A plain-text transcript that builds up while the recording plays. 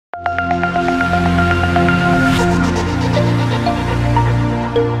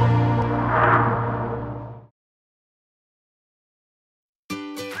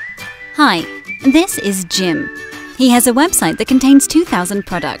Hi, this is Jim. He has a website that contains 2,000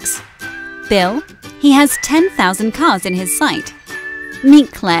 products. Bill, he has 10,000 cars in his site.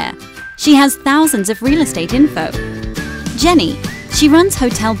 Meet Claire. She has thousands of real estate info. Jenny, she runs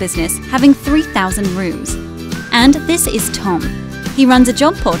hotel business having 3,000 rooms. And this is Tom. He runs a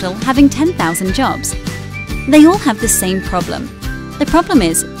job portal having 10,000 jobs. They all have the same problem. The problem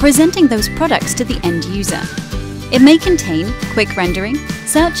is presenting those products to the end user. It may contain quick rendering,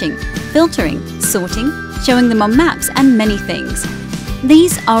 searching, filtering, sorting, showing them on maps, and many things.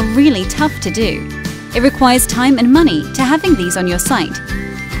 These are really tough to do. It requires time and money to having these on your site.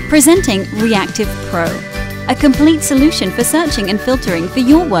 Presenting Reactive Pro, a complete solution for searching and filtering for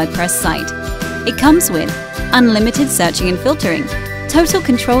your WordPress site. It comes with unlimited searching and filtering, total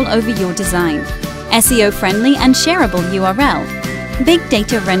control over your design, SEO-friendly and shareable URL, big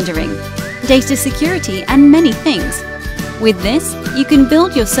data rendering, data security, and many things. With this, you can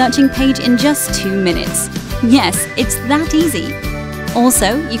build your searching page in just 2 minutes. Yes, it's that easy.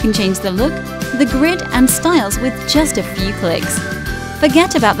 Also, you can change the look, the grid, and styles with just a few clicks.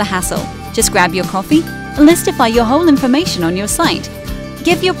 Forget about the hassle. Just grab your coffee, listify your whole information on your site.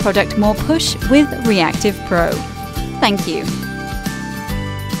 Give your product more push with Reactive Pro. Thank you.